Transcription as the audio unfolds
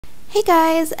Hey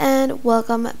guys, and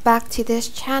welcome back to this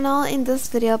channel. In this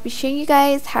video I'll be showing you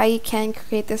guys how you can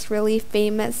create this really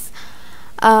famous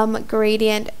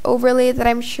gradient overlay that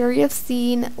I'm sure you've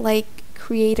seen like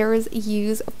creators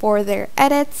use for their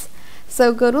edits.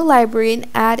 So go to library and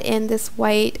add in this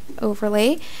white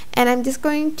overlay, and I'm just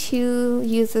going to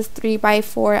use this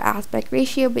 3:4 aspect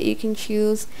ratio, but you can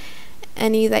choose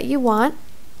any that you want.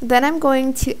 Then I'm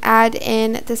going to add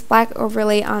in this black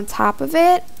overlay on top of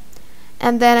it.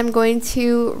 And then I'm going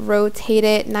to rotate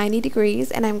it 90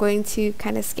 degrees, and I'm going to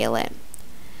kind of scale it.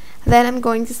 Then I'm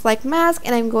going to select mask,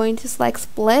 and I'm going to select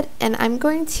split, and I'm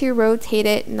going to rotate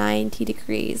it 90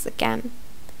 degrees again.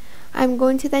 I'm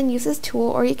going to then use this tool,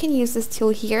 or you can use this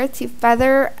tool here, to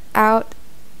feather out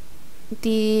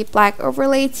the black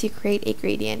overlay to create a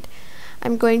gradient.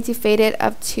 I'm going to fade it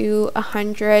up to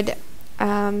 100%.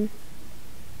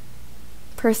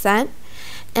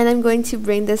 And I'm going to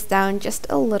bring this down just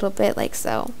a little bit like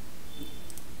so.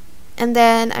 And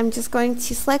then I'm just going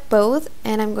to select both,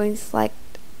 and I'm going to select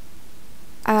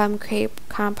create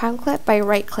compound clip by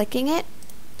right clicking it.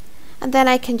 And then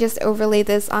I can just overlay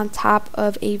this on top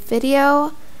of a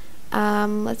video.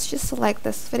 Let's just select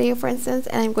this video for instance,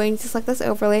 and I'm going to select this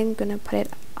overlay. I'm going to put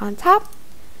it on top.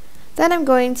 Then I'm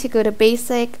going to go to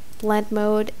basic blend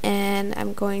mode, and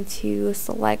I'm going to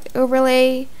select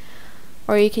overlay,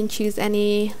 or you can choose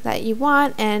any that you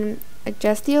want, and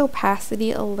adjust the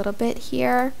opacity a little bit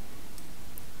here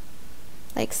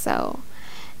like so.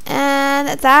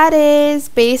 And that is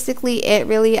basically it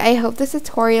really. I hope this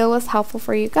tutorial was helpful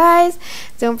for you guys.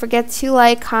 Don't forget to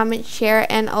like, comment, share,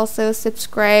 and also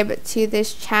subscribe to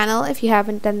this channel if you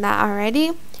haven't done that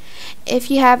already. If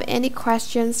you have any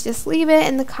questions, just leave it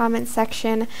in the comment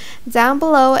section down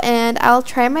below, and I'll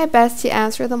try my best to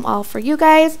answer them all for you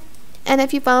guys. And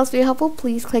if you found this video helpful,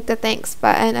 please click the thanks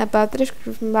button above the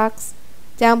description box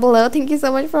down below. Thank you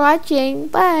so much for watching.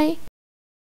 Bye!